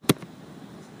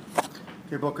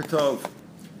Okay, Boker Tov.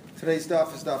 Today's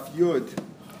daf is daf Yud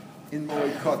in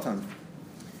Moed Katan.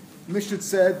 Mishnah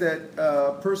said that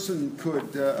a person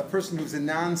who's a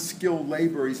non-skilled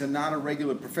laborer, he's not a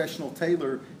regular professional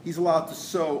tailor, he's allowed to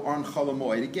sew on Chol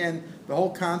Hamoed. Again, the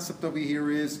whole concept over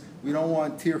here is we don't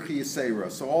want tirchi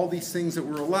yisera. So all these things that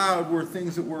were allowed were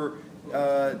things that were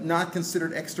not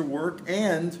considered extra work,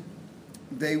 and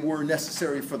they were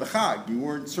necessary for the Chag.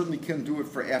 You certainly couldn't do it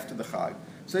for after the Chag.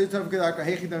 So what's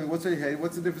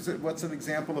the difference? What's an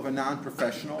example of a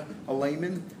non-professional, a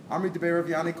layman? A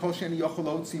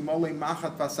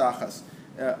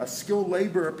skilled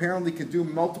laborer apparently can do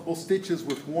multiple stitches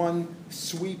with one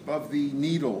sweep of the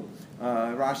needle.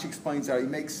 Rashi explains how he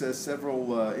makes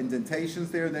several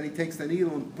indentations there, then he takes the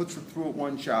needle and puts it through it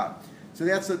one shot. So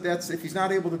that's if he's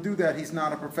not able to do that, he's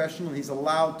not a professional, and he's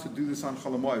allowed to do this on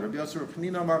Chol Hamoed. Rabbi Yosef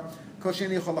Chanina Amar,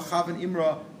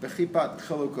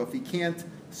 if he can't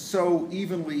sew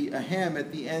evenly a hem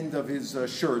at the end of his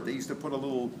shirt, they used to put a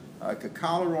little a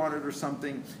collar on it or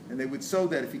something, and they would sew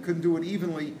that. If he couldn't do it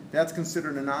evenly, that's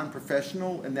considered a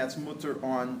non-professional, and that's mutter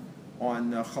on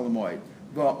Chol Hamoed.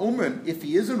 But uman, if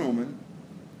he is an uman,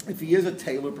 if he is a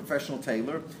tailor, professional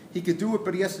tailor, he could do it,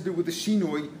 but he has to do it with the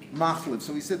shinui machliv.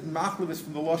 So he said machliv is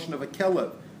from the lashon of a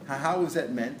kelev. How is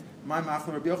that meant? My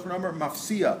machliv, Rabbi Yochanan Amar,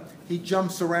 mafsia. He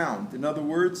jumps around. In other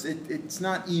words, it's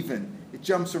not even. It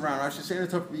jumps around. I should say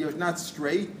it's not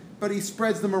straight, but he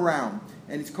spreads them around.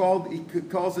 And he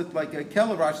calls it like a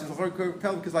kelev. Rashi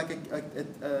because like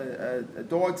a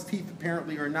dog's teeth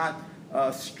apparently are not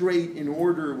straight in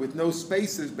order with no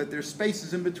spaces, but there's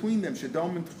spaces in between them.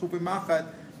 Shadom and tchuvim machat.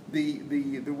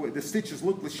 The stitches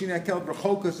look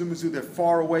they're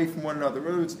far away from one another. In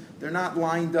other words, they're not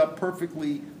lined up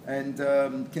perfectly and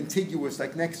contiguous,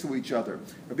 like next to each other.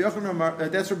 That's Rabbi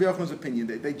Yochanan's opinion.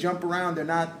 They jump around. They're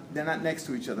not next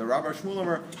to each other. Rabbi Shmuel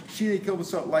Amar,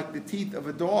 like the teeth of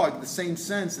a dog, the same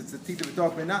sense. It's the teeth of a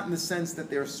dog, but not in the sense that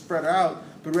they're spread out,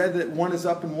 but rather that one is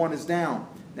up and one is down.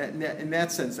 In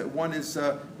that sense, that one is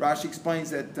Rashi explains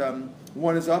that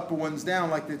one is up and one's down,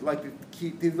 like the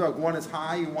dog. One is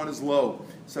high and one is low.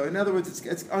 So in other words,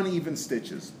 it's uneven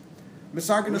stitches. We're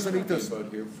talking about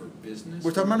here for business.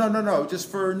 We're talking no, just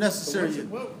for necessary.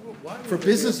 For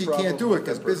business, you can't do it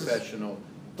because professional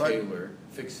tailor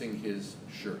fixing his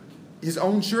shirt. His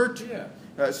own shirt. Yeah.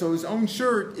 So his own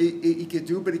shirt, he could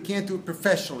do, but he can't do it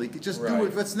professionally. He could just do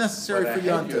it what's necessary for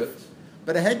Yontif.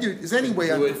 But a headyot is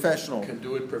anyway unprofessional. Can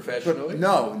do it professionally? But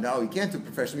no, he can't do it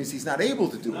professionally. It means he's not able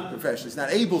to do it professionally. He's not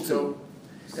able to.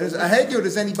 A hedyot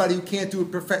is anybody who can't do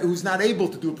it who's not able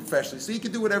to do it professionally. So he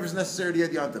can do whatever's necessary to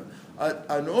Yontif.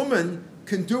 An uman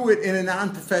can do it in a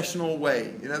non-professional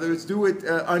way. In other words, do it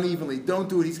unevenly. Don't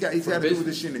do it. He's got to do it with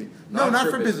the shini. No, not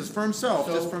for business. For himself.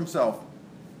 Just for himself.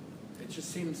 It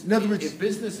just seems, in other words, if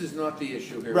business is not the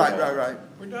issue here, right.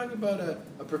 We're talking about a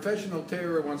professional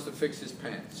tailor who wants to fix his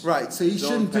pants. Right, so he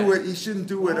shouldn't do it. He shouldn't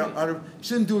do it.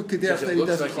 Shouldn't do it because it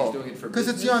looks like he's doing it for business. Because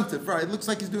it's Yontif, right? It looks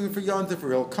like he's doing it for Yontif,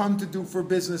 or he'll come to do for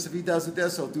business. If he does it,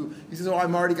 he'll do. He says, "Oh, I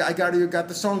got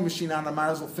the sewing machine on. I might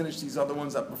as well finish these other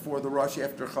ones up before the rush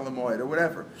after Chol Hamoed or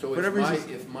whatever." So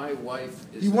if my wife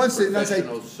is a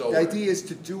professional sewer, the idea is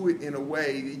to do it in a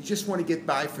way you just want to get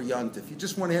by for Yontif. You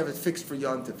just want to have it fixed for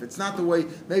Yontif. It's not the way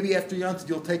maybe after Yontif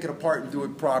you'll take it apart and do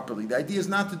it properly. The idea is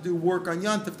not to do work on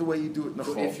Yontif the way you do it in the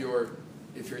Chol.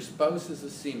 If your spouse is a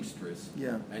seamstress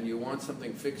and you want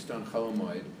something fixed on Chol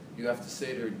Hamoed, you have to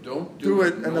say to her, "Don't do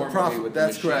it and normally with the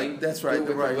machine. Correct. That's right.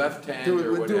 Do it with the left hand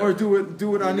or whatever.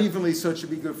 Do it unevenly so it should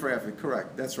be good for effort.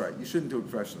 Correct. That's right. You shouldn't do it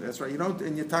professionally. That's right. You don't.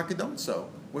 And Yataka don't sew.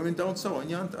 Women don't sew on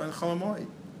Chol Hamoed.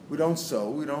 We don't sew.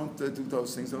 We don't do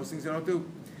those things. Those things you don't do.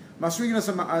 So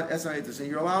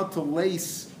you're allowed to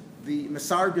lace the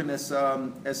masargan as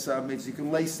you can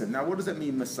lace them. Now, what does that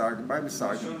mean, masargan? By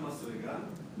masargan,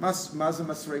 maza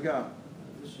masrega.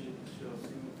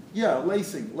 Yeah,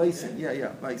 lacing.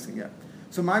 Yeah, lacing. Yeah.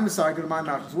 So my masargan, my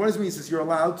mouth. What does it mean? It says you're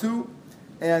allowed to.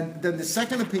 And then the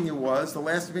second opinion was, the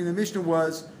last opinion of the Mishnah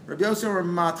was Rabbi Yosef or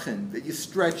matchin, that you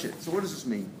stretch it. So what does this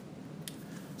mean?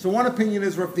 So one opinion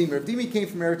is Rav Dimi. Rav Dimi came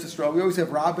from Eretz Yisrael. We always have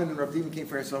Rabban and Rav Dimi came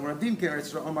from Eretz Yisrael. When Rav Dimi came from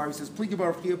Eretz Yisrael, Omar, he says, Pligi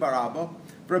bar Rav Chia bar Abba,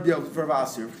 Rav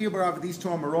Asir. Rav Chia bar Abba, these two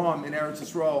Amoram in Eretz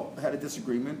Yisrael had a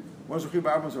disagreement. One was Rav Chia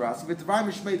bar Abba, one was Rav Asir. But Tvai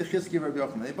Mishmei the Chizki of Rav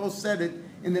Yochanan. They both said it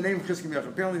in the name of Chizki Yochanan.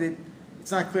 Apparently,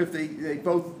 it's not clear if they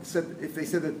both said, if they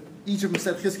said that each of them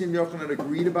said Chizki and Yochanan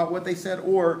agreed about what they said,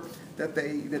 or that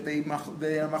they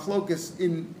are machlokas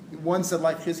in one said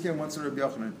like Chizki and one said Rav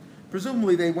Yochanan.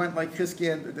 Presumably they went like Chizki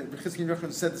and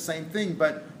Yochanan said the same thing,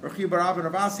 but Rav Chia bar Abba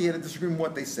and Rav Asi had a disagreement with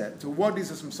what they said. So what is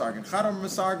this Masargan? Chadam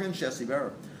Masargan, Shesi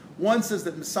Be'er. One says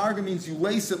that Masargan means you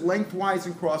lace it lengthwise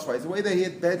and crosswise. The way they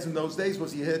hit beds in those days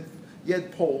was you you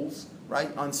had poles,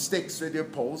 right, on sticks, they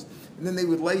did poles, and then they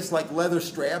would lace like leather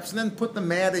straps, and then put the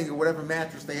matting or whatever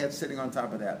mattress they had sitting on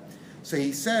top of that. So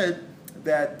he said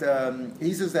that,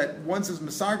 he says that one says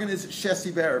Masargan is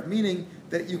Shesi Be'erev, meaning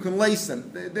that you can lace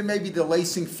them. Then maybe the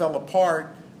lacing fell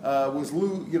apart, was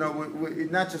loose,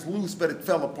 not just loose, but it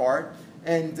fell apart,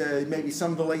 and maybe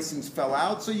some of the lacings fell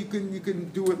out, so you can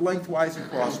do it lengthwise and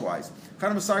crosswise.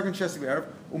 What is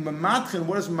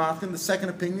Mamatchen? The second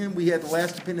opinion, we had the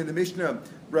last opinion in the Mishnah,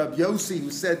 Rab Yossi,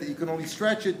 who said that you can only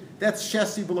stretch it. That's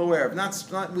Shesi below Erev.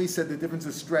 Not we said the difference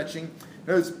is stretching.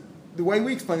 The way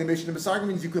we explain the Mishnah, Masargan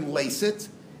means you can lace it,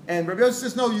 and Rabbi Yossi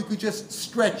says, no, you could just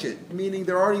stretch it, meaning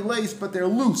they're already laced, but they're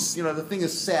loose. The thing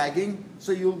is sagging,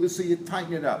 so you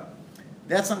tighten it up.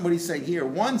 That's not what he's saying here.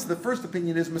 The first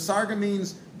opinion is Masarga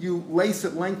means you lace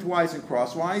it lengthwise and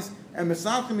crosswise, and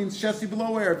Masarga means Shesi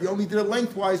below Erev. You only did it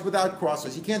lengthwise without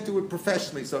crosswise. You can't do it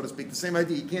professionally, so to speak. The same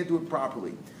idea. You can't do it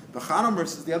properly. The Chanam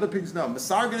versus the other opinions, no.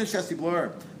 Masarga and Shesi below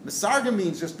Erev. Masarga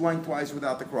means just lengthwise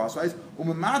without the crosswise.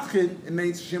 Umamatchin, it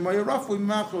means Shemaya Rafu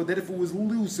Umamatcho, that if it was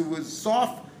loose, it was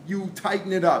soft, you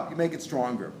tighten it up, you make it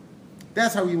stronger.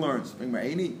 That's how he learns. Can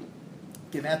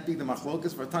that be the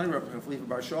machlokas for Tani Rav Chaflifa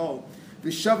Bar Shaul? The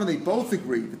Shavan, they both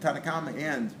agree, the Tanakama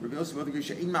and Rabbi Yosef both agree,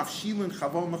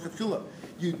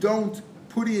 you don't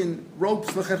put in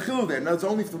ropes l'chadchila there. Now, it's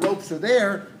only if the ropes are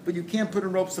there, but you can't put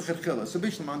in ropes l'chadchila. So,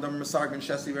 Bishlam Masargan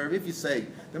Shesi Erev, if you say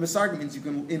the Masargan means you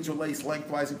can interlace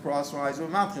lengthwise and crosswise, or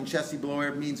Matchan Shesi below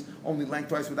Erev means only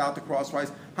lengthwise without the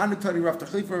crosswise. Hanutari Rav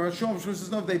Tachlifa Rav Shom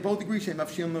says no, they both agree. In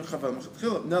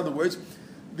other words,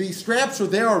 the straps are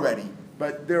there already,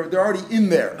 but they're already in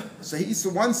there. So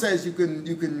one says you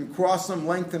can cross them,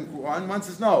 lengthen one. One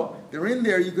says no, they're in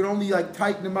there. You can only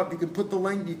tighten them up. You can put the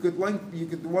length. The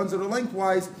ones that are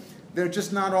lengthwise, they're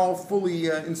just not all fully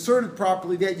inserted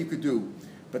properly. That you could do.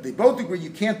 But they both agree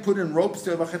you can't put in ropes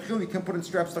there, you can't put in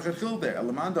straps there.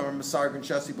 Alamanda or Masargan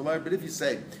Shesi below Erev. But if you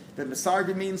say that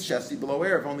Masargan means Shesi below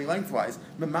Erev, only lengthwise,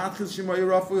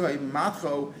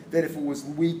 that if it was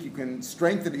weak, you can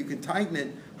strengthen it, you can tighten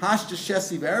it. Hashta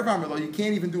Shesi Erev, you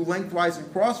can't even do lengthwise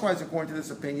and crosswise according to this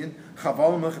opinion.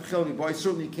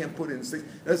 Certainly you can't put in six.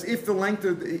 As if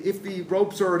if the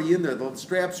ropes are already in there, the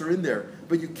straps are in there,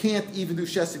 but you can't even do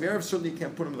Shesi Erev, certainly you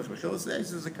can't put them in the Chachil.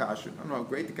 This is a kasha. I don't know how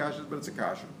great the kasha is, but it's a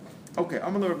kasha. Okay,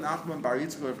 Amalur Rav Nachman Bar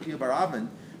Yitzchak Rav Chiya Bar Avin,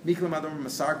 Miklam Adam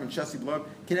Masargan Shesi Below.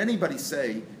 Can anybody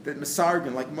say that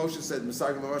Masargan, like Moshe said,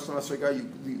 Masargan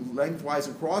you lengthwise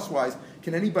and crosswise?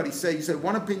 Can anybody say? You said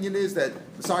one opinion is that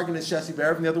Masargan is Shesi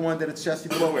Erev, and the other one that it's Shesi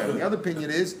below Erev. The other opinion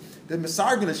is that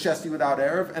Masargan is Shesi without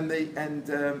Erev, and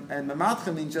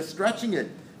Mamatcha means just stretching it.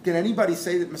 Can anybody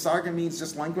say that Masargan means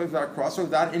just lengthwise without crosswise,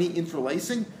 without any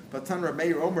interlacing? But Tan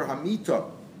Rameir Omer Hamita.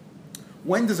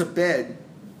 When does a bed?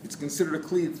 It's considered a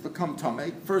kli. It's become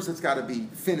tamei. First, it's got to be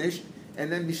finished,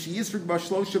 and then mishiyisrik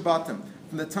bashlo shabatim.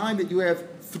 From the time that you have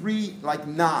three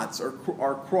knots or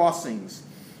crossings,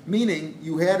 meaning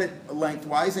you had it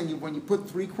lengthwise, and when you put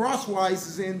three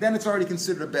crosswises in, then it's already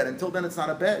considered a bed. Until then, it's not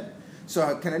a bed.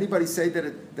 So, can anybody say that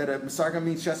a masarga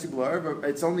means shesi b'lo?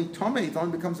 It's only tamei. It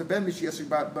only becomes a bed mishiyisrik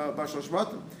bashlo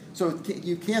shabatim. So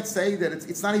you can't say that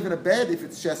it's not even a bed if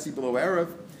it's shesi below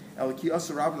erev.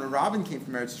 Rabin came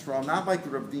from Eretz Yisrael, not like the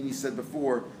Rav Dini said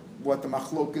before, what the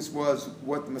machlokas was,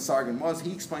 what the Masargan was.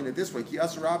 He explained it this way: the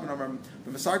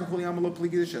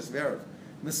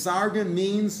Masargan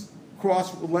means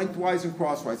lengthwise and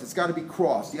crosswise. It's got to be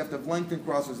crossed. You have to have length and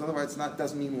crosswise. Otherwise,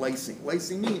 doesn't mean lacing.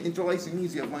 Interlacing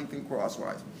means you have length and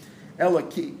crosswise. Ella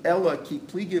ki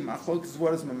pligim machlokas.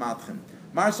 What is mamatchen?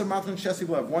 Marsa matchen shesi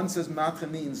b'lev. One says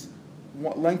matchen means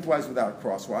lengthwise without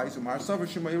crosswise.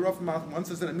 One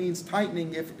says that it means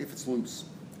tightening if it's loose.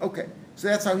 Okay, so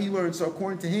that's how he learned. So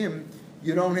according to him,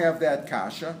 you don't have that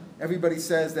kasha. Everybody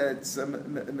says that it's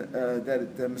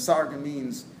that Masarga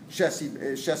means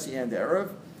Shesi and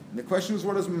Erev. And the question is,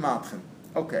 what is Mamatchen?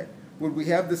 Okay, would we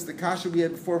have the kasha we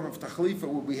had before of Tachlifa,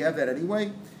 would we have that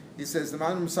anyway? He says, the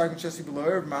man Masarga Shesi below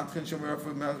Erev, Matchen Shemirav,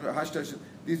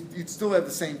 you'd still have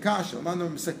the same kasha.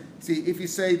 See, if you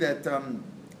say that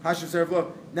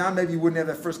now maybe you wouldn't have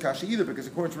that first kasha either, because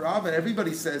according to Rav,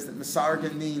 everybody says that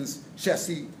Masargan means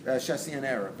Shesi and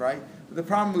Erev, right? But the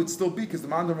problem would still be, because the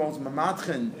Mandar Rolls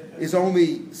Mamatchen is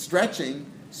only stretching,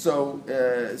 so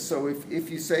if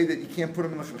you say that you can't put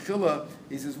him in the Chachila,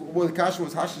 he says, well, the kasha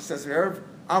was Hasha says Erev,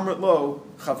 Amrit Lo,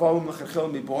 Chavalim L'Chachil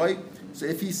Mi Boy. So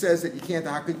if he says that you can't,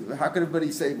 how could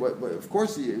everybody say, well, of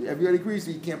course, everybody agrees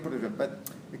that you can't put it in, but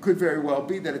it could very well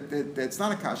be that it's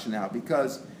not a kasha now,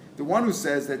 because the one who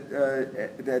says that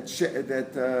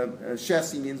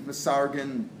Shesi means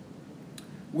Masargan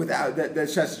without that the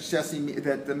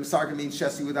Masargan means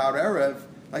Shesi without Erev,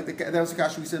 Like that was the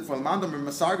kasha we said for Lamandam or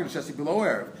Masargan Shesi below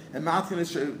Erev. And Matchin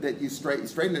is that you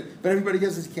straighten it. But everybody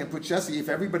says you can't put Shesi. If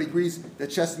everybody agrees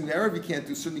that Shesi in the Erev you can't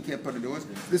do, certainly can't put a new one.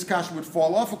 This kasha would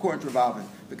fall off according to Rav Avin.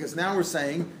 Because now we're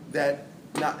saying that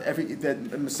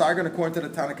Masargan according to the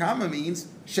Tanakama means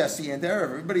Shesi and Erev.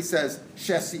 Everybody says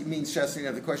Shesi means Shesi,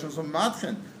 and the question was from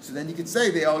Matchin. So then you could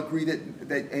say they all agree that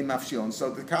a mafshilon. So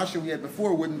the kasha we had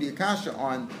before wouldn't be a kasha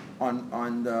on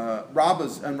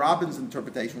Rabin's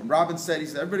interpretation. When Rabin said, he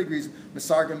said everybody agrees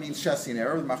Masarga means Shesi and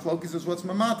Erev. Machlokes is what's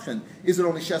Mamatchin. Is it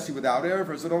only Shesi without Erev,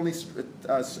 or is it only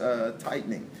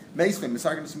tightening? Meisvim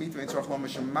Masarga Smitva and Tzarach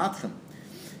Lomash Mamatchin.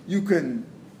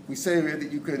 We say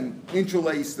that you can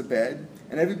interlace the bed,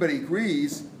 and everybody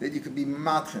agrees that you could be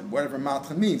matchin, whatever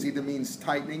matchin means. Either means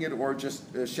tightening it or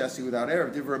just shesi without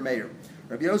erev, divrei meir.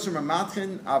 Rabbi Yosef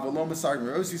matchin avalom masargim.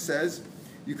 Rabbi Yosef says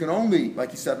you can only,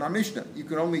 like he said in our Mishnah, you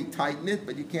can only tighten it,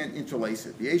 but you can't interlace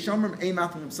it. The Eishomrim ein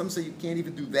matchin. Some say you can't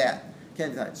even do that.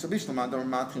 Can't tighten. So bishlam ador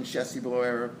matchin shesi below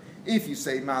erev. If you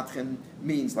say matchin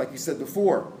means, like you said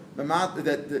before, not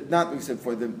what we said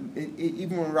before.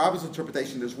 Even when Rabbi's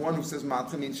interpretation, there's one who says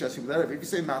matchin means shesi without erev. If you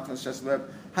say matchin shesi without erev,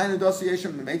 hainu dosi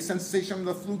yeshem, it makes sense to say shem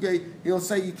the fluge. He'll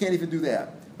say you can't even do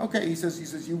that. Okay, he says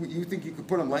you think you could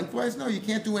put them lengthwise? No, you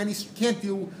can't do any.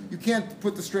 You can't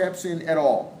put the straps in at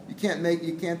all. You can't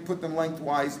put them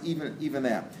lengthwise even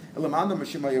that. But the Mandam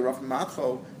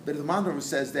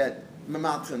says that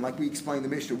mamatchin, like we explained, the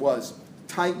Mishnah was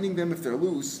tightening them if they're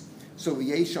loose. So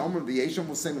the Yeshom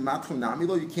will say mamatchin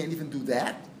namilo. You can't even do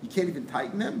that. You can't even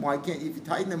tighten them. Why can't if you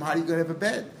tighten them? How are you going to have a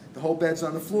bed? The whole bed's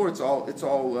on the floor. It's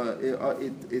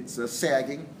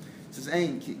sagging. It says,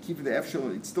 "Ain keep it the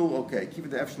efshel." It's still okay. Keep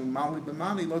it the efshel mali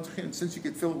b'mani lo tchin. Since you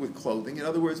could fill it with clothing. In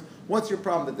other words, what's your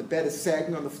problem? That the bed is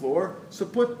sagging on the floor. So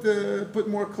put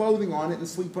more clothing on it and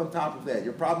sleep on top of that.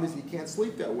 Your problem is you can't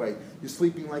sleep that way. You're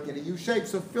sleeping like in a U shape.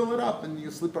 So fill it up and you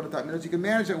sleep on the top. In other words, you can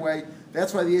manage that way.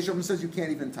 That's why the Yeshua says you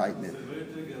can't even tighten it.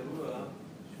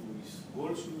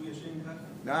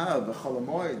 No, b'chol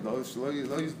hamoed, lo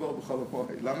yisbol b'chol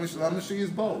hamoed. Lama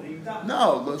sheyisbol.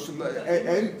 No, l'tzurei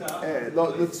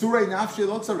nafshi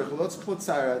lo tzarich, lo tzich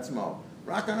l'tzayir atzmo.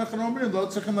 Rak anachon omrim, lo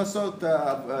tzichim lasot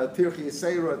tirchi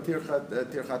yiseira,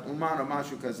 tirchat uman, or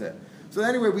mashu kazeh. So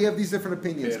anyway, we have these different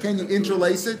opinions. Can you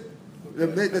interlace it?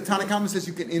 The Tanakhama says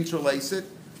you can interlace it.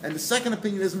 And the second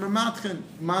opinion is matchin.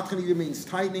 Matchin either means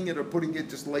tightening it or putting it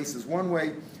just laces one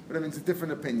way, but it means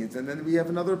different opinions. And then we have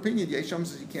another opinion. Yesham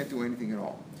says you can't do anything at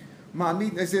all.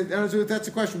 I said, that's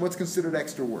a question. What's considered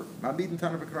extra work?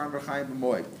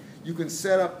 You can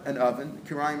set up an oven.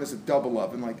 Kirayim is a double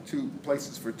oven, like two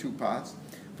places for two pots.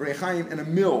 And a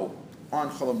mill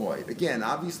on Cholamoid. Again,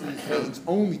 obviously it means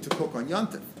only to cook on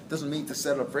Yontif. Doesn't mean to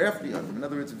set it up for after Yontif. In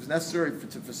other words, if it's necessary for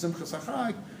Simchas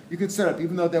HaChag, you can set up,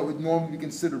 even though that would normally be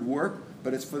considered work,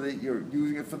 but it's you're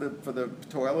using it for the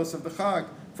toelis of the Chag,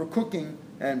 for cooking.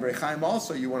 And Rechaim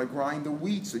also, you want to grind the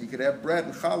wheat so you could have bread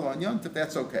and challah on Yontif.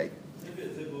 That's okay.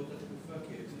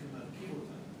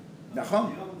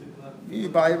 Nachon. You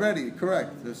buy it ready,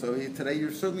 correct. So today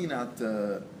you're certainly not.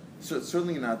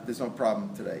 There's no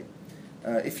problem today.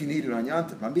 If you need it on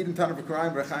Yantif.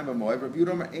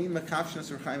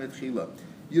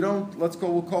 You don't,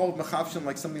 we'll call it mechafshin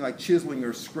like something like chiseling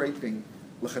or scraping.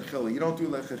 You don't do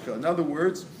lechatchila. In other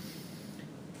words,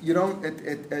 you don't,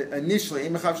 initially,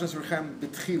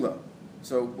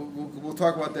 so we'll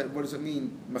talk about that. What does it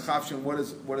mean? Mechafshin, what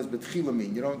does betchila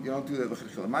mean? You don't do that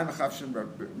lechatchila. My mechafshin,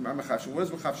 what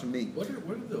does mechafshin mean? What are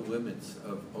the limits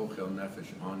of ochel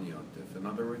nefesh on Yontif? In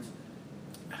other words,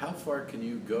 how far can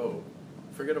you go?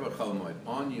 Forget about Chalamoid.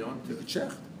 On Yontif. You could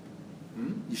shecht.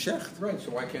 You shecht. Right,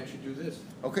 so why can't you do this?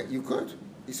 Okay, you could.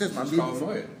 He says,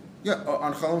 Chalamoid. Yeah,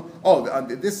 on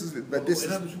Chalamoid. This is, but this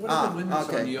is. What are the limits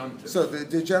on Yontif? So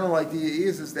the general idea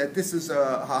is that this is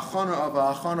a hachana of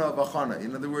a hachana of a hachana.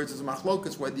 In other words, it's a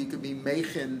machlokas whether you could be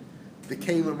mechin the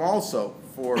kalim also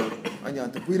for on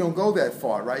Yontif. We don't go that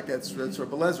far, right? That's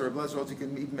Rabbi Lezer. Rabbi Lezer also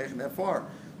can even mechin that far.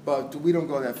 But we don't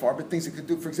go that far. But things that could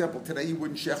do, for example, today you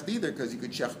wouldn't shecht either because you could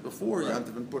shecht before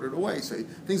Yontif and put it away. So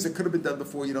things that could have been done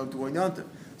before you don't do on Yontif.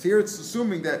 So here it's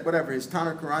assuming that whatever his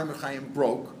Tanakh Karayim Mechayim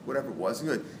broke, whatever it was,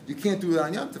 good. You can't do it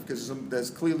on Yontif because there's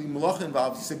clearly malach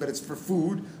involved. You say, but it's for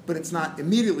food, but it's not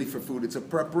immediately for food. It's a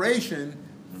preparation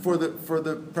for the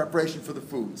preparation for the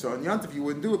food. So on Yontif you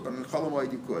wouldn't do it, but on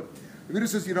Cholamoid you could. Yehuda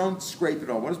says you don't scrape it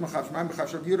all. What is machafsh?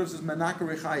 Yehuda says menaka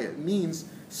rechaya. It means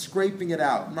scraping it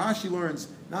out. Rashi learns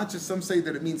not just some say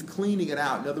that it means cleaning it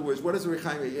out. In other words, what is a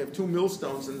rechaya? You have two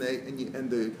millstones and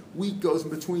the wheat goes in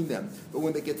between them. But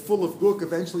when they get full of guk,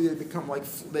 eventually they become like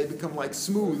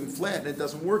smooth and flat, and it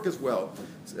doesn't work as well.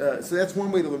 So that's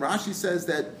one way to learn. Rashi says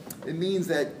that it means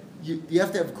that you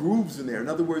have to have grooves in there. In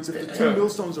other words, if the two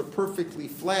millstones are perfectly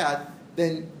flat,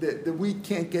 then the wheat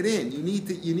can't get in. You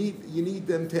need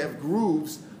them to have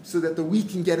grooves so that the wheat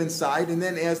can get inside. And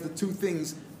then as the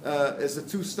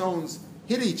two stones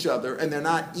hit each other and they're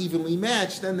not evenly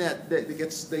matched, then they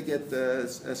get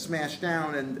smashed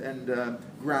down and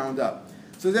ground up.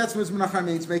 So that's what Menachem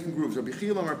means, making grooves. Rabbi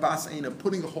Chilam or Bas Eina,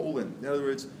 putting a hole in. In other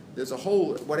words, there's a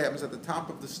hole. What happens at the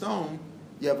top of the stone?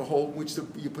 You have a hole in which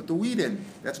you put the wheat in.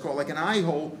 That's called like an eye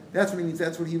hole. That's what he means.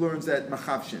 That's what he learns at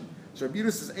Mechavshin. So Rabbi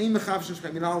Yehuda says, "Ein Mechavshin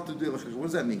shchem." You're not allowed to do it. What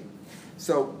does that mean?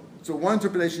 So one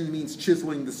interpretation means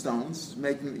chiseling the stones,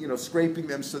 scraping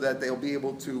them so that they'll be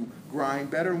able to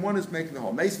grind better. And one is making the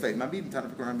hole. Meisvei, mabim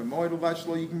tanaf grind b'moed uvash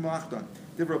lo yikim malachton.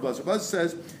 Divrei Blazer. Blazer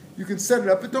says you can set it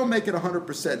up, but don't make it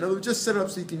 100%. In other words, just set it up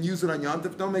so you can use it on Yom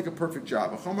Tov. Don't make a perfect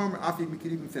job. A chomer afik we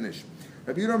can even finish.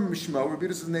 Rabbi Yehuda Mishmo. Rabbi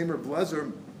Yehuda says the name of Blazer.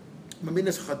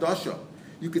 Maminas chadasha.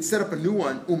 You could set up a new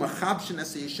one. Umachabshin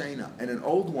esayishena, and an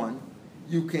old one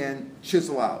you can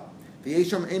chisel out. The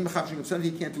Yesham ein mechabshin,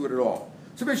 he can't do it at all.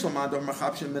 So if you say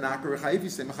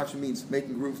mechabshin means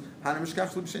making grooves,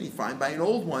 fine. By an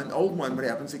old one, what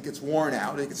happens? It gets worn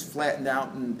out, it gets flattened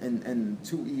out and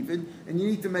too even, and you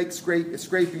need to make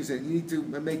scrapings in it. You need to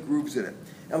make grooves in it.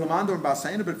 Elamando and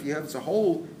Basaina, but if you have a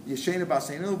hole, Yeshena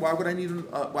Basaina, why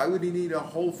would he need a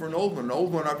hole for an old one? An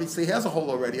old one obviously has a hole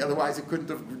already, otherwise it couldn't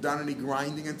have done any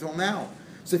grinding until now.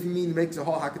 So if you mean makes a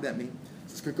hole, how could that mean?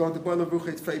 It could go into boiler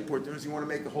ruchet fayport. You want to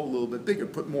make the hole a little bit bigger,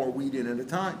 put more wheat in at a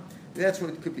time. That's what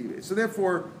it could be. So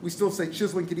therefore, we still say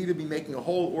chiseling could either be making a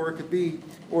hole, or it could be,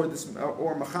 or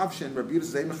machavshin. Rabbi Yehuda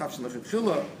says machavshin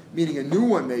lechatchila, meaning a new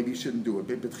one. Maybe you shouldn't do it.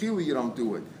 But betchila you don't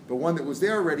do it. But one that was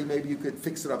there already, maybe you could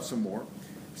fix it up some more.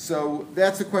 So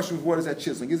that's the question: of what is that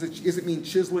chiseling? Is it mean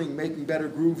chiseling, making better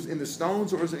grooves in the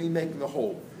stones, or does it mean making the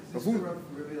hole? Is this the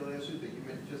Rabbi Eliezer that you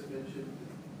just mentioned?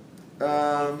 The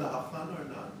Hafan or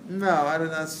not? No, I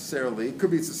don't necessarily. It could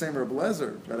be it's the same Rabbi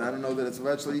Lezer, but I don't know that it's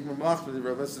eventually even Malach. But the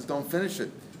Rabbi Lezer says don't finish it.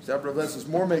 So Rabbi Lezer is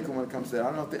more making when it comes to that.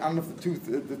 I don't know if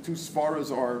the two svaras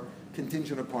are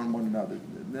contingent upon one another.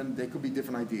 Then there could be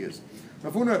different ideas.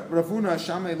 Ravuna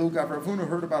Shamei Lugav. Ravuna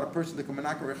heard about a person that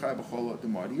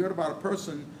he heard about a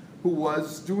person who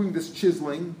was doing this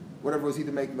chiseling, whatever it was,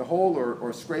 either making the hole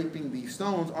or scraping the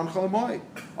stones on Cholamoy.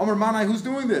 Amar Manai, who's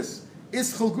doing this?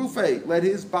 Ischel Gufe, let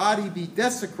his body be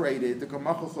desecrated. The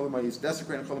Kamachal Cholamai is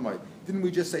desecrated Cholamai. Didn't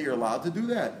we just say you're allowed to do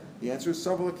that? The answer is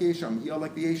Savalak Yesham,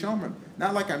 like the Yeshamrim.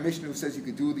 Not like our Mishnah who says you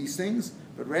could do these things,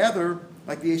 but rather,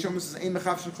 like the Yeshamrim says, Ein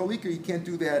Mechavshin Chalika, you can't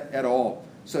do that at all.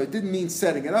 So it didn't mean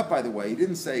setting it up, by the way. He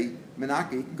didn't say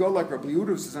Menaka. You can go like Rabbi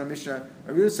Yehuda says in our Mishnah.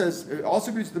 Rabbi Yehuda says,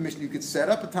 also reads the Mishnah, you could set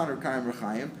up a Tanur Kayim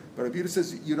Rechayim, but Rabbi Yehuda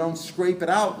says you don't scrape it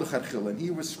out, L'chadchil, and he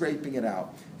was scraping it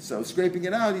out. So scraping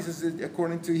it out, he says,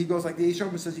 he goes like the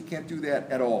Yeshamrim says you can't do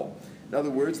that at all. In other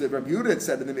words, that Rabbi Yehuda had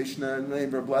said in the Mishnah, in the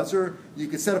name of Rabbi Lezer, you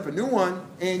could set up a new one,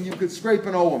 and you could scrape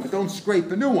an old one, but don't scrape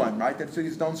a new one, right? That's so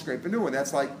you don't scrape a new one.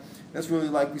 That's really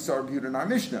like we saw Rabbi Yehuda in our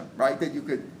Mishnah, right? That you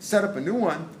could set up a new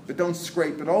one, but don't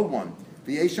scrape an old one.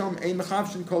 The Yesham ein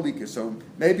mechavshin kolika. So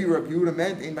maybe Rabbi Yehuda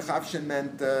meant ein mechavshin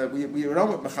meant we don't know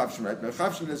what mechavshin meant.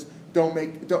 Mechavshin is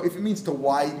if it means to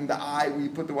widen the eye where you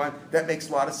put the wine, that makes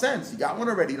a lot of sense. You got one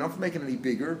already. You don't have to make it any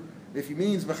bigger. If he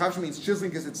means mechavshin means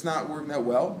chiseling because it's not working that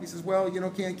well, he says, well,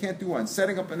 can't do one.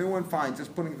 Setting up a new one, fine,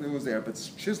 just putting the new ones there. But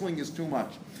chiseling is too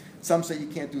much. Some say you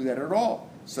can't do that at all.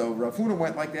 So Rav Huna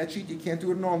went like that sheet, you can't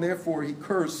do it at all, and therefore he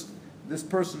cursed this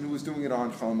person who was doing it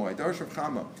on Chol Moed. Darsh Rav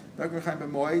Chama,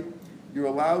 you're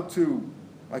allowed to,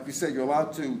 like we said, you're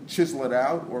allowed to chisel it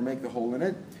out or make the hole in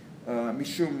it.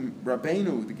 Mishum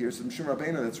Rabbeinu, the gear says Mishum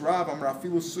Rabbeinu, that's Rav,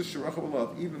 Amrafilu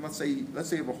Susharachav. Even let's say you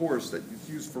have a horse that is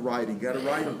used for riding. You got to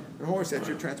ride a horse, that's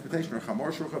your transportation, or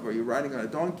you're riding on a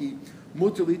donkey. You're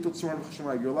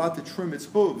allowed to trim its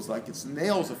hooves, like its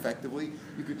nails effectively.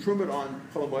 You could trim it on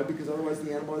Cholamoy because otherwise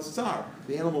the animal is tsar.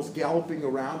 The animal's galloping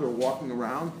around or walking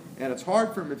around, and it's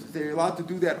hard for him. They're allowed to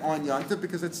do that on Yontif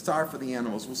because it's tsar for the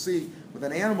animals. We'll see. With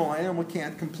an animal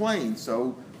can't complain,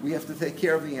 so we have to take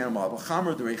care of the animal.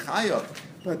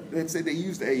 But let's say they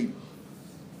used a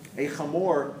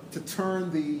chamor to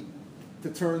turn the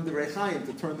rechaim,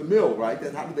 to turn the mill, right?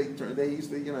 How do they turn? They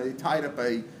used they tied up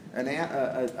a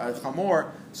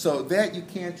chamor so that you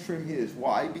can't trim his.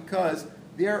 Why? Because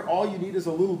there, all you need is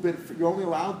a little bit. You're only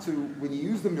allowed to, when you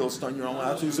use the millstone, you're only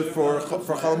allowed to use it for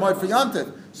Cholamoid, for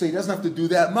Yantiv. So he doesn't have to do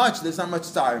that much. There's not much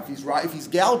tzar. If he's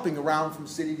galloping around from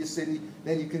city to city,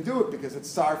 then you can do it because it's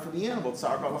tzar for the animal,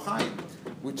 tzar b'alachayim,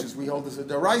 which is we hold as a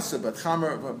deraisa. But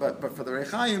for the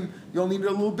rechayim, you'll need it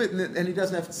a little bit, and he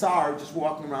doesn't have tzar just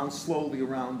walking around slowly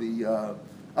around the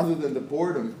other than the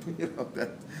boredom,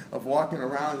 of walking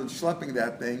around and schlepping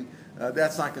that thing,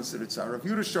 that's not considered tzar. Rav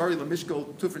Yehuda Shari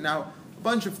Lamishkal Tufin. Now, a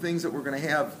bunch of things that we're going to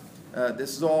have.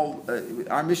 This is all,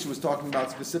 our mission was talking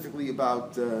about specifically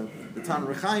about the Tan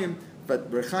Rechaim, but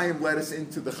Rechaim led us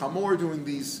into the Chamor doing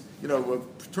these,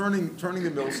 turning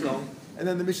the millstone. And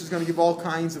then the Mishnah is going to give all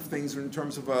kinds of things in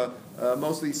terms of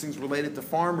most of these things related to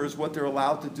farmers, what they're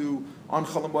allowed to do on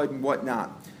Chol Hamoed and what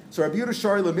not. So Rabbi Yehuda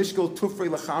Shari Lamishkal Tufrei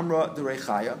Lachamra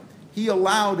Derechaya. He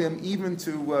allowed him even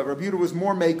to, Rabbi Yehuda was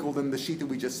more makel than the sheet that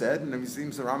we just said, and it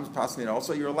seems the Rambam's passing it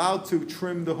also. You're allowed to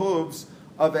trim the hooves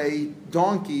of a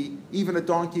donkey, even a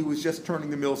donkey who was just turning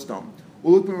the millstone.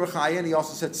 Ulukmin Rechaya, and he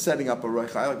also said setting up a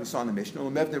Rechaya, like we saw in the Mishnah.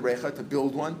 Ulmevne Recha, to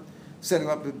build one. Setting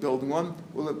up and building one.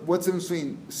 Well, what's the difference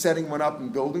between setting one up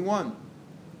and building one?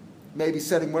 Maybe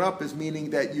setting one up is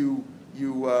meaning that you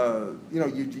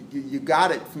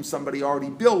got it from somebody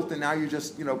already built, and now you're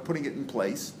just putting it in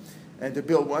place. And to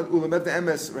build one, ulemevne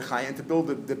emes rechaya, and to build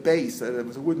the base. There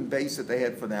was a wooden base that they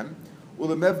had for them.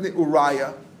 Ulemevne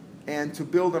uraya, and to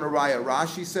build an uraya.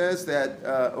 Rashi says that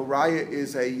uraya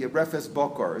is a refes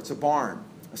bokar. It's a barn,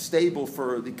 a stable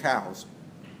for the cows.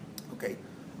 Okay.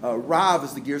 Rav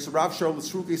is the gear. So Rav Shar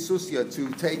L'Sruke Susya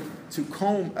to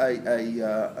comb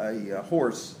a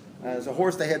horse. As a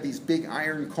horse, they had these big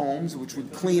iron combs which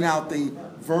would clean out the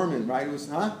vermin. Right? It was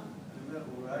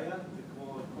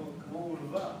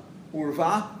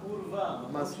Urva.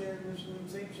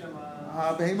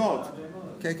 Behemot.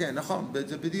 כן, נכון,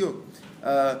 בדיוק.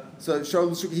 So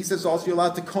he says also you're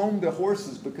allowed to comb the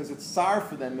horses because it's tsar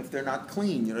for them if they're not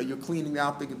clean. You're cleaning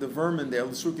out the vermin there.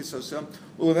 Arkapatia.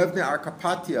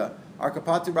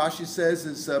 Arkapatia, Rashi says,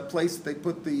 is a place that they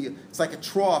put it's like a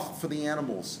trough for the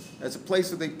animals. It's a place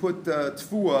where they put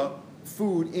tfua,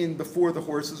 food, in before the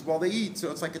horses while they eat. So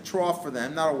it's like a trough for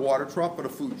them, not a water trough, but a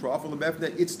food trough.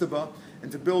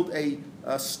 And to build a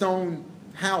stone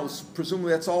house,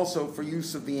 presumably that's also for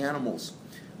use of the animals.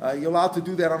 You're allowed to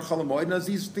do that on Chol Hamoed. Now,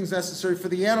 these things necessary for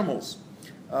the animals.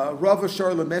 Rav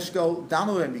Ashar Lemeshkel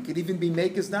Damalim. You could even be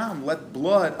Mekes Dam, let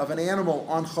blood of an animal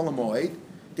on Chol Hamoed.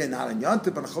 Again, not on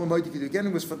Yontif, but on Chol Hamoed you could do. Again,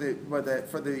 it was for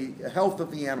the health of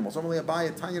the animals. I'm only a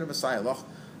Tanya Messiah.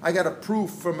 I got a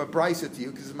proof from a brisa to you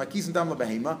because it's Makis Dam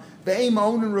LeBehema. Behema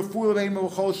onen refuah behema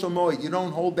v'chol shamoed. You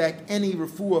don't hold back any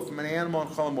refuah from an animal on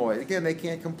Chol Hamoed. Again, they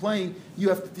can't complain. You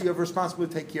have a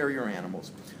responsibility to take care of your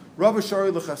animals. Rav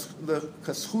Ashari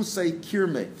l'chaschusei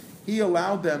kirme. He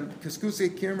allowed them. Chaschusei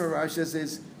kirme, Rashi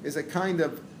says, is a kind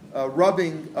of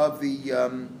rubbing of the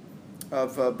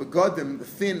begodim, the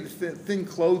thin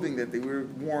clothing that they were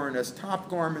worn as top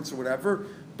garments or whatever,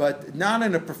 but not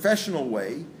in a professional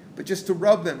way, but just to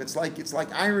rub them. It's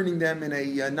like ironing them in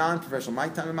a non-professional. My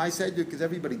time and my said because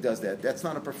everybody does that. That's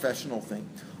not a professional thing.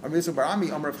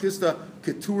 Barami Amar Chisda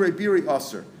Keture Biri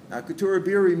Aser. Now Keture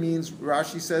Biri means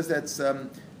Rashi says that's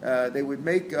they would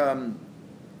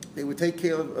take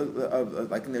care of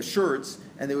like in their shirts,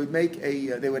 and they would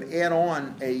add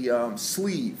on a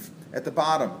sleeve at the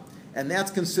bottom. And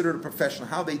that's considered a professional.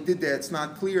 How they did that, it's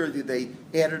not clear. They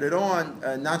added it on,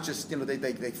 not just,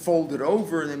 they folded it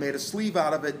over and they made a sleeve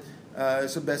out of it.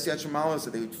 So Besiyat Shemala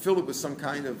said they would fill it with some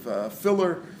kind of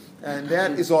filler. And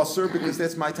that is also because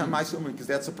that's my time, because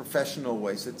that's a professional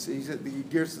way. So he said the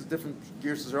different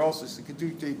gears are also, so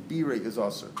Kedusha Bire is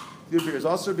also. Kedusha is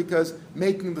also because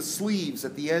making the sleeves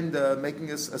at the end,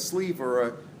 making a sleeve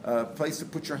or a place to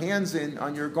put your hands in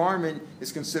on your garment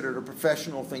is considered a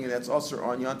professional thing, and that's also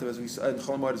on Yantav as we saw in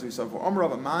Chol Hamoed as we saw before.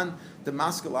 Amrav Aman the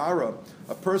Maskalara,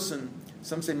 a person.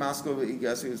 Some say Maskal, I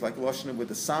guess it was like Lashon with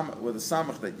the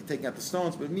samach that you're taking out the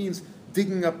stones, but it means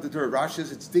digging up the dirt. Rashi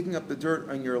says it's digging up the dirt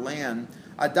on your land.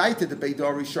 Adaita the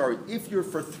Beidari Shari. If you're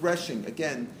for threshing,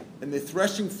 again, and the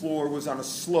threshing floor was on a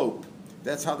slope,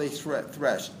 that's how they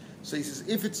threshed. So he says,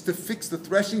 if it's to fix the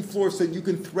threshing floor so you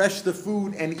can thresh the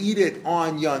food and eat it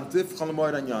on Yantif, Chol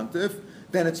Hamoed on Yantif,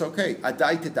 then it's okay.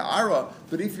 Adaita da'ara.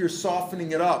 But if you're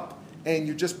softening it up and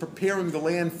you're just preparing the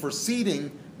land for seeding,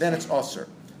 then it's usher.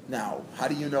 Now, how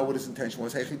do you know what his intention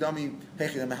was? Hechidami,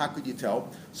 how could you tell?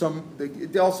 There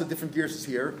are also different gears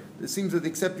here. It seems that they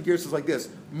accept the gears is like this: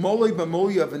 Molei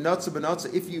b'molia v'natza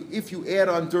b'natza. If you add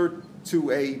on dirt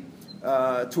to a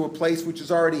place which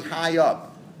is already high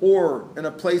up, or in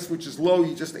a place which is low,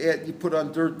 you put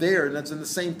on dirt there, and that's in the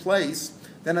same place.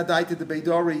 Then adaita the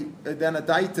beidari. Then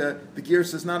adaita the gear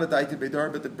says not adaita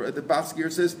beidari, but the bas gear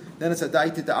says then it's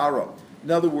adaita the ara.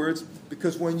 In other words,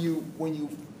 because when you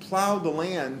plow the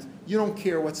land, you don't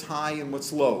care what's high and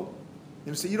what's low.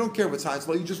 You know, so you don't care what's high and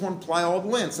low, you just want to ply all the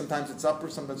land. Sometimes it's upper,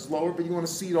 sometimes it's lower, but you want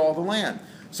to seed all the land.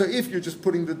 So if you're just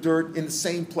putting the dirt in the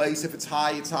same place, if it's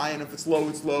high, and if it's low,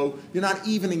 it's low, you're not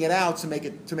evening it out to make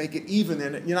it even,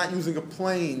 and you're not using a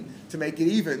plane to make it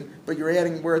even, but you're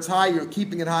adding where it's high, you're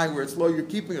keeping it high, where it's low, you're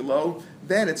keeping it low,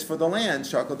 then it's for the land,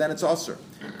 shakal, then it's usher.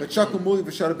 But shakal muli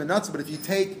v'shadav benatza, but if you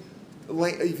take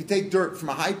dirt from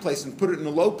a high place and put it in a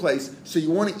low place, so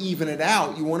you want to even it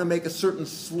out, you want to make a certain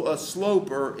slope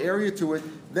or area to it,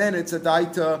 then it's a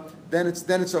daita. Then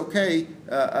it's okay.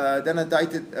 Then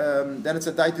it's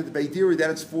a daita the beidiri. Then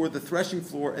it's for the threshing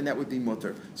floor, and that would be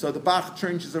mutter. So the Bach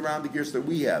changes around the gears that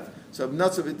we have. So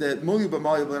nutza the muli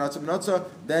b'mali b'natza,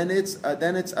 then it's a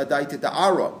daita the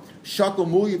ara shakol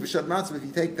muli b'shad matzah. If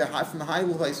you take the high from the high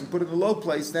place and put it in the low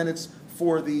place, then it's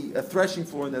for the threshing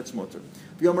floor, and that's mutter.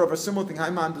 V'yomer of a similar thing.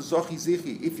 Haiman the zochi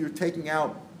zichi. If you're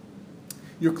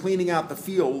cleaning out the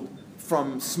field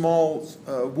from small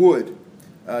wood.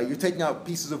 You're taking out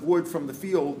pieces of wood from the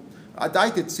field.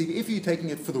 See, if you're taking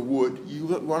it for the wood, you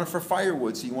want it for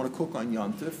firewood, so you want to cook on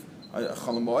Yontif,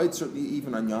 Chalamoid, certainly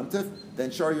even on Yontif, then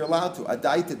sure you're allowed to.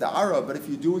 Adaita da'ara, but if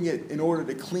you're doing it in order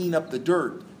to clean up the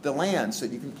dirt, the land, so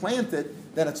you can plant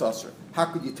it, then it's usher. How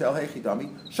could you tell? Hey,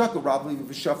 chidami, shakal rabli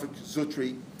v'shafik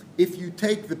zutri. If you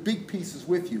take the big pieces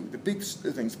with you, the big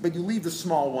things, but you leave the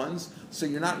small ones, so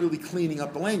you're not really cleaning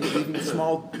up the land. You're leaving you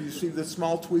see the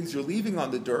small twigs you're leaving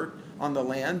on the dirt, on the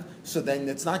land, so then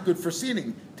it's not good for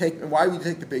seeding. Why would you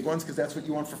take the big ones? Because that's what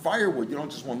you want for firewood. You don't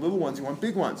just want little ones, you want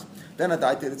big ones. Then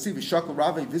adaita see v'shakal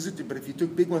rave visited, but if you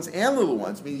took big ones and little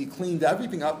ones, meaning you cleaned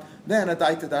everything up, then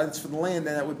adaita that it's for the land,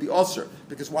 then that would be usher.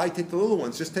 Because why take the little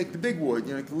ones? Just take the big wood.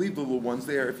 You can leave the little ones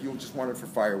there if you just want it for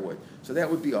firewood. So that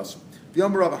would be usher. The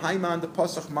Amar of Haiman the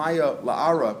Pasach Maya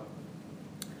La'ara.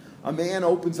 A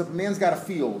man's got a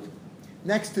field.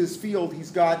 Next to his field, he's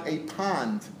got a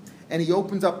pond. And he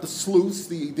opens up the sluice,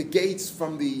 the gates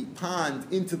from the pond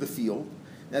into the field.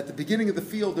 And at the beginning of the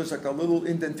field, there's like a little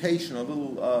indentation, a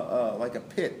little, like a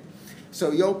pit.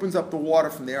 So he opens up the water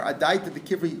from there. Adaita the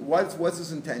kivri, what's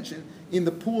his intention? In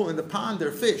the pool, in the pond, there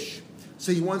are fish.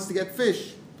 So he wants to get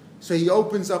fish. So he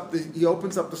opens up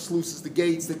the sluices, the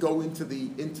gates that go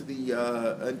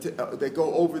that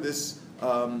go over this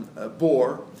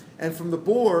bore, and from the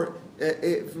bore,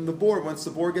 once the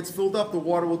bore gets filled up, the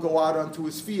water will go out onto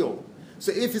his field.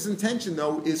 So if his intention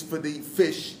though is for the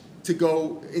fish to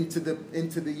go into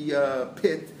the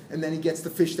pit, and then he gets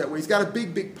the fish that way, he's got a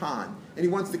big pond, and he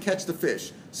wants to catch the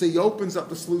fish. So he opens up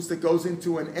the sluice that goes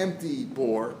into an empty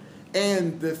bore.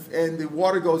 And the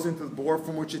water goes into the bore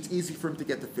from which it's easy for him to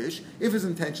get the fish. If his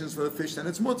intention is for the fish, then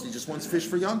it's mutz. He just wants fish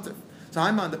for yontif. So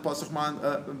I'm on the pasach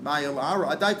maya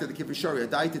la'ara adaita the kivishari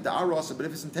adaita the arasa. But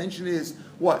if his intention is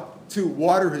what, to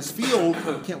water his field,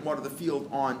 you can't water the field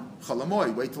on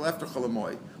chalamoy. Wait till after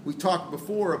chalamoy. We talked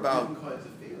before about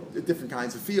different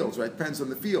kinds of fields. Right, depends on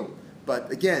the field.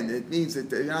 But again, it means that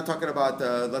you're not talking about.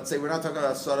 Let's say we're not talking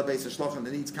about sada base or shlochim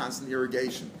that needs constant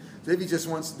irrigation. So if he just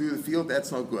wants to do the field,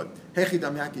 that's no good. If he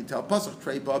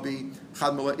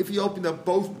opened up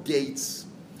both gates,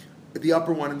 the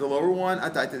upper one and the lower one,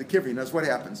 adaita the kivri. Notice what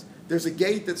happens. There's a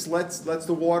gate that lets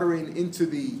the water in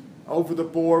into over the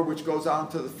bore, which goes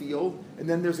out into the field, and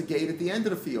then there's a gate at the end of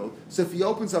the field. So if he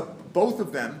opens up both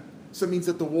of them, so it means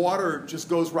that the water just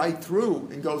goes right through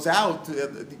and goes out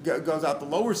the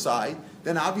lower side,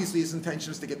 then obviously his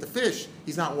intention is to get the fish.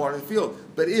 He's not watering the field.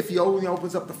 But if he only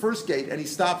opens up the first gate and he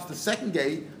stops the second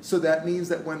gate, so that means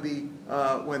that when the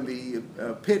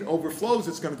pit overflows,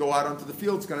 it's going to go out onto the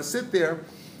field, it's going to sit there.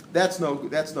 That's no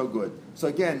good. So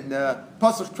again,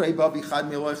 pasach trei babi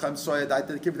chad miloicham soya adaita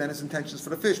the kivri. Then his intentions for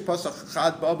the fish. Pasach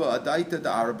chad baba adaita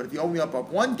da'ara. But if you only up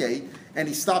one gate and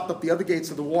he stopped up the other gate,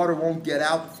 so the water won't get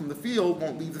out from the field,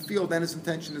 won't leave the field, then his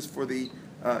intention is for the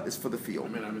field. I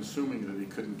mean, I'm assuming that he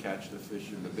couldn't catch the fish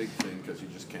in the big thing because he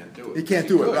just can't do it. He can't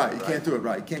do it, right? He can't do it,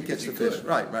 right? He can't catch the fish,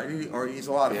 right? Or he needs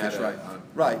a lot of fish, right?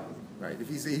 Right. If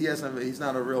he's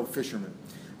not a real fisherman.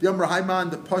 The Amr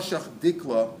Haiman the Pashach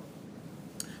Dikla.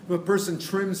 If a person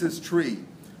trims his tree,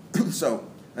 so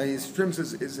he trims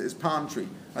his palm tree.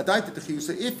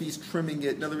 So if he's trimming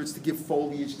it, in other words, to give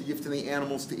foliage, to give to the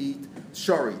animals to eat,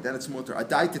 shari, then it's mutter.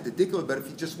 But if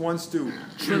he just wants to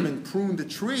trim and prune the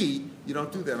tree, you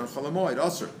don't do that on chalamoid.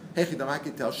 Asr.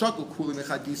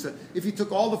 If he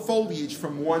took all the foliage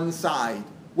from one side,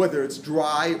 whether it's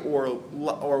dry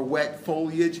or wet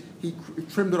foliage, he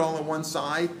trimmed it all on one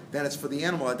side, then it's for the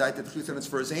animal. And it's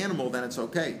for his animal, then it's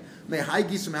okay.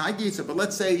 But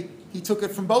let's say he took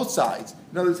it from both sides.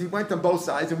 In other words, he went on both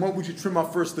sides, and what would you trim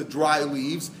off first? The dry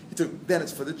leaves. Then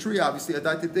it's for the tree, obviously.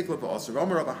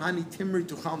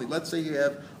 Let's say you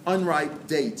have unripe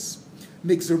dates.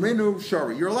 Migzarinu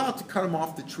shari. You're allowed to cut them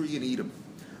off the tree and eat them.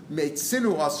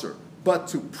 Meitzinu asur. But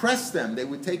to press them, they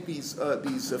would take these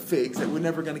figs that were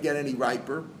never going to get any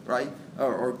riper, right,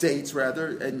 or dates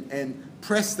rather, and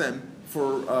press them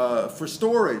for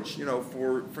storage,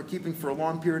 for keeping for a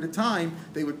long period of time.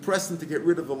 They would press them to get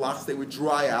rid of the lachs. They would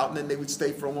dry out, and then they would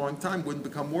stay for a long time, wouldn't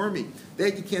become wormy.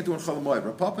 That you can't do in Chol Hamoed.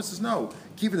 Rav Papa says no.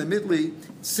 Keep in the midli,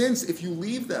 since if you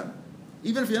leave them,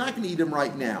 even if you're not going to eat them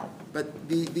right now, but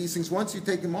these things, once you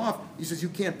take them off, he says you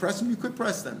can't press them, you could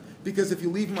press them. Because if you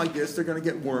leave them like this, they're going to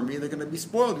get wormy and they're going to be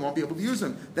spoiled. You won't be able to use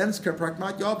them. Then it's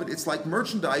keprakmat yavit. It's like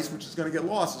merchandise, which is going to get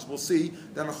lost. As we'll see,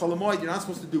 then on Chol Hamoed, you're not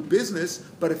supposed to do business,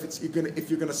 but if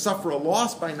you're going to suffer a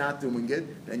loss by not doing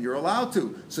it, then you're allowed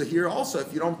to. So here also,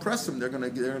 if you don't press them, they're going to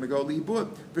go liibud.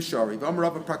 B'shari.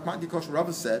 V'amar prakmat yikosh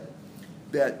Rava said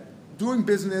that doing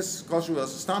business,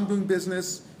 stop doing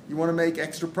business. You want to make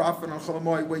extra profit on Chol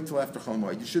Hamoed, wait till after Chol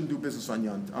Hamoed. You shouldn't do business on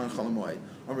Chol Hamoed.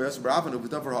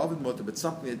 But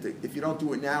something that if you don't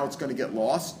do it now, it's going to get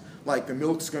lost. Like the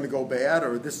milk's going to go bad,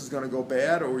 or this is going to go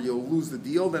bad, or you'll lose the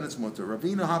deal, then it's mutter.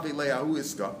 Ravina have le'ahu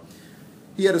iska.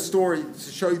 He had a story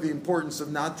to show you the importance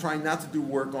of trying not to do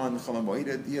work on Chol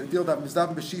Hamoed. He had a deal that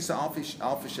Mizdav B'shisa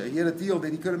Alfisha. He had a deal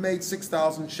that he could have made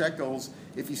 6,000 shekels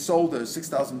if he sold it,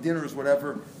 6,000 dinners,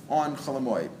 whatever, on Chol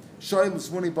Hamoed. He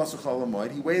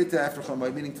waited till after Chol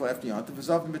Hamoed, meaning till after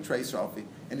Yontif,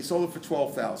 and he sold it for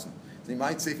 12,000. So you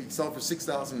might say if he sold it for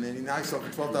 6,000 and now he sold it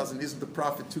for 12,000, isn't the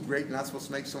profit too great? You're not supposed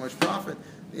to make so much profit.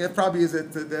 Yeah, it probably is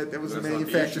that there was a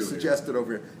manufacturer suggested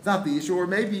over here. It's not the issue, or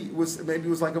maybe it was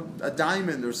like a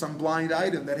diamond or some blind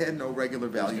item that had no regular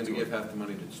value. He's going to give half the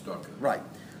money to stock. Right.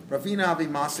 Ravina Avi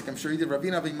Masik, I'm sure he did.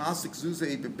 Ravina Avi Masik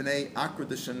Zuzei b'nei Akra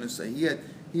d'Shanusei.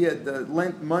 He had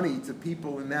lent money to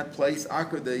people in that place.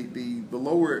 Akra, the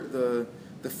lower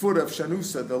the foot of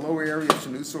Shanusa, the lower area of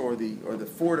Shanusa, or the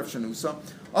fort of Shanusa.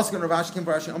 Oskan Ravash Kim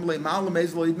Parashi Amalei Ma'al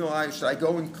Mezlo Ibn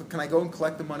Olai. Can I go and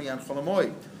collect the money on Chol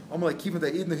Hamoed? Amalei Kiva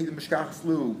the Ibn Hid Mishkachas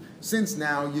Lu. Since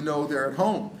now you know they're at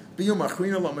home. You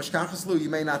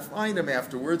may not find them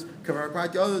afterwards.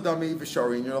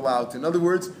 And you're allowed to. In other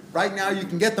words, right now you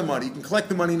can get the money. You can collect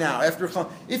the money now.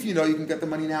 If you know you can get the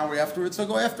money now or afterwards, so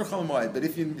go after Chol Hamoed. But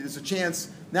if there's a chance,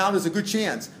 now there's a good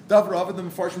chance.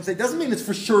 Say doesn't mean it's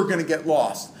for sure going to get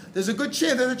lost. There's a good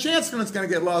chance. There's a chance when it's going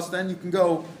to get lost. Then you can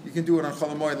go. You can do it on Chol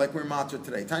Hamoed like we're matzah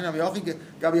today. By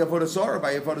Avodah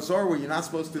Zarah, where you're not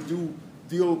supposed to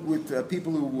deal with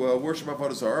people who worship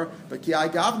Avodah Zarah, but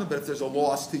if there's a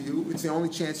loss to you, it's the only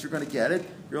chance you're going to get it.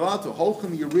 You're allowed to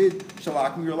holchem yirid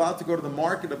shalakim. You're allowed to go to the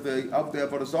market of the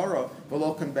Avodah Zarah.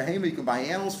 V'lokan behema. You can buy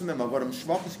animals from them. Avodim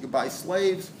shvachos. You can buy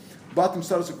slaves. Batim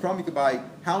sadas ukram. You could buy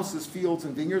houses, fields,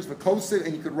 and vineyards. V'kosev,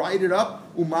 and you could write it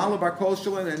up umala bar kol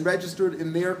shalem and register it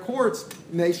in their courts.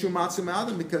 Neishu matzim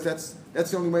adam, because that's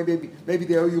the only way. Maybe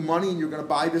they owe you money and you're going to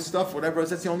buy this stuff, whatever.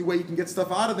 That's the only way you can get stuff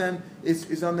out of them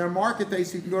is on their market day.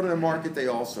 So you can go to their market day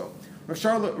also. Rav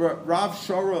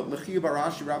Shara Lechia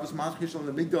Barashi Rav's Matchish on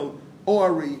the Migdal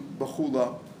Ori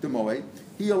Bechula Demoed.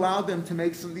 He allowed them to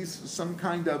make some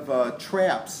kind of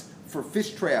traps for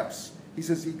fish traps. He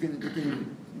says you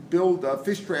can build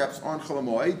fish traps on Chol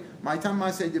Hamoed. My time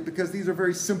I say because these are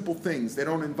very simple things. They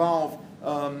don't involve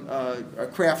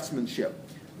craftsmanship.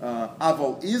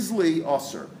 Aval Isli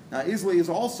Osir. Now Isli is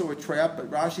also a trap,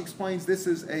 but Rashi explains this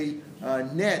is a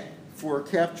net for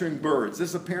capturing birds.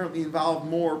 This apparently involved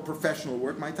more professional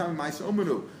work. My time Ma'aseh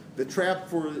Umanu. The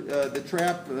trap or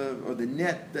the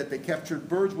net that they captured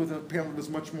birds with apparently was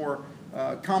much more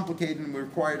complicated and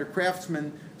required a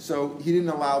craftsman, so he didn't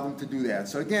allow them to do that.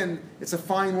 So again, it's a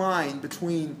fine line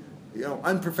between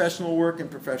unprofessional work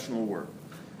and professional work.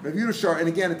 And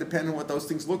again, it depends on what those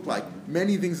things look like.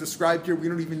 Many things described here, we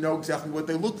don't even know exactly what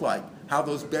they look like, how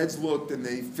those beds looked and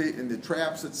they fit in the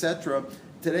traps, etc.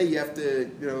 Today, you have to,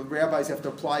 rabbis have to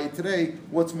apply it today.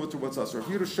 What's mutter, what's us? Rav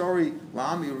Yehuda Shari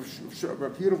La'ami,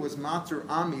 Rav Yehuda was Mater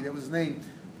Ami, that was his name,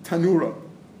 Tanura.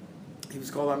 He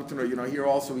was called Ami Tanura. Here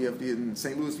also, we have in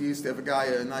St. Louis, we used to have a guy,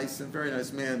 a nice and very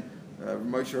nice man,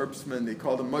 Moshe Herbstman. They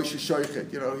called him Moshe Shoichet.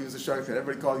 He was a Shoichet.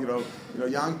 Everybody called,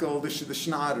 Yankel the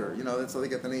Schneider. That's how they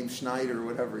get the name Schneider or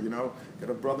whatever. Got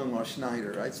a brother-in-law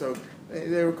Schneider, right? So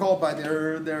they were called by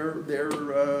their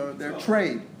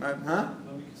trade, right? Huh?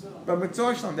 But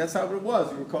Mitzvah, that's how it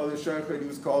was. He was called the Shoichet. He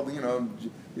was called,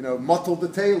 Muttel the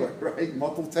Tailor, right?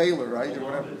 Muttel Tailor, right? Or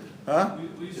whatever. Huh?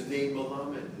 We used to name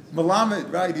Malamed.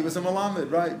 Malamed, right? He was a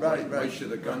Malamed, right? Moshe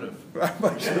the Gunov. Right,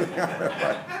 Moshe the Gunov,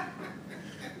 right.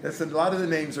 That's a lot of the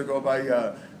names are go by.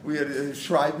 We had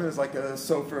Schreibman is like a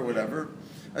sofa or whatever.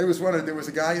 There was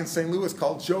a guy in St. Louis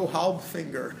called Joe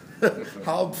Halbfinger.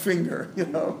 Halbfinger,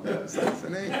 that's the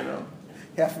name,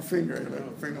 half a finger.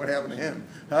 What happened to him?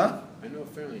 Huh? I know a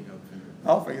family Helfinger.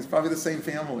 Helfing, it's probably the same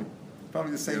family.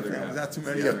 Probably the same other family, half. not too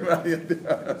many The of them.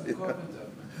 Carpenter.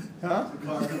 Huh?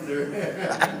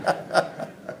 Carpenter.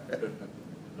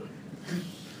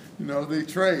 You know, the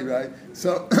trade, right?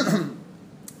 So,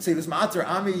 see, this Matzah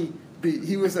Ami,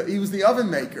 he was the oven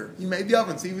maker. He made the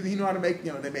ovens. He knew how to make,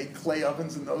 they made clay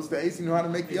ovens in those days. He knew how to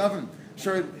make the oven.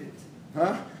 Sure,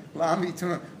 huh? La'ami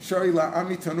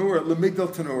tanur, lemigdal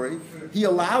tanuri. He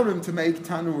allowed him to make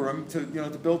tanurim, to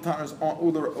build tanurim on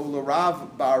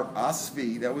Ularav bar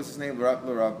Asvi. That was his name,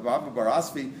 Ularav bar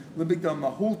Asvi. Lemigdal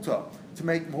mahulta, to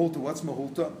make mahulta. What's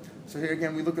mahulta? So here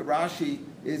again, we look at Rashi.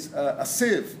 Is a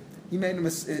sieve. He made him.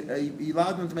 He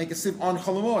allowed him to make a sieve on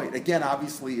chalamoid. Again,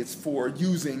 obviously, it's for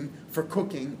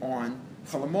cooking on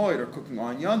chalamoid or cooking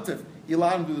on yontif. He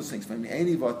allowed him to do those things.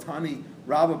 Any vatani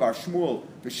Rabba bar Shmuel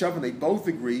v'Shavin, they both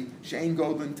agree. Shein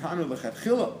godlin tanu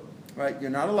lechatchila. Right?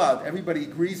 You're not allowed. Everybody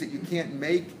agrees that you can't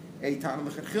make a tanu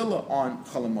lechatchila on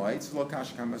chalamoid. It's lo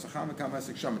kash kamasacham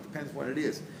kamasik sham. It depends what it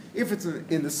is. If it's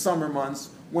in the summer months,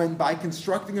 when by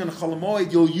constructing on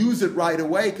chalamoid you'll use it right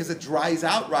away because it dries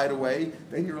out right away,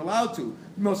 then you're allowed to.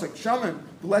 Most like shaman,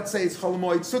 but let's say it's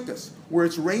chalamoid sukkahs, where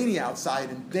it's rainy outside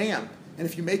and damp. And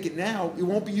if you make it now, it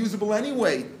won't be usable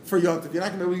anyway for Yontif. You're not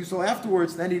going to be able to use it until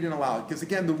afterwards, then he didn't allow it. Because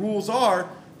again, the rules are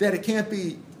that it can't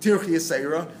be tirchi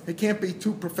asera, it can't be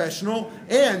too professional,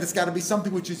 and it's got to be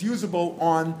something which is usable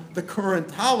on the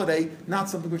current holiday, not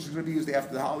something which is going to be used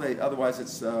after the holiday. Otherwise,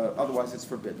 it's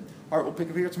forbidden. All right, we'll pick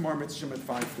up here tomorrow, Mitzvah at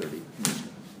 5:30.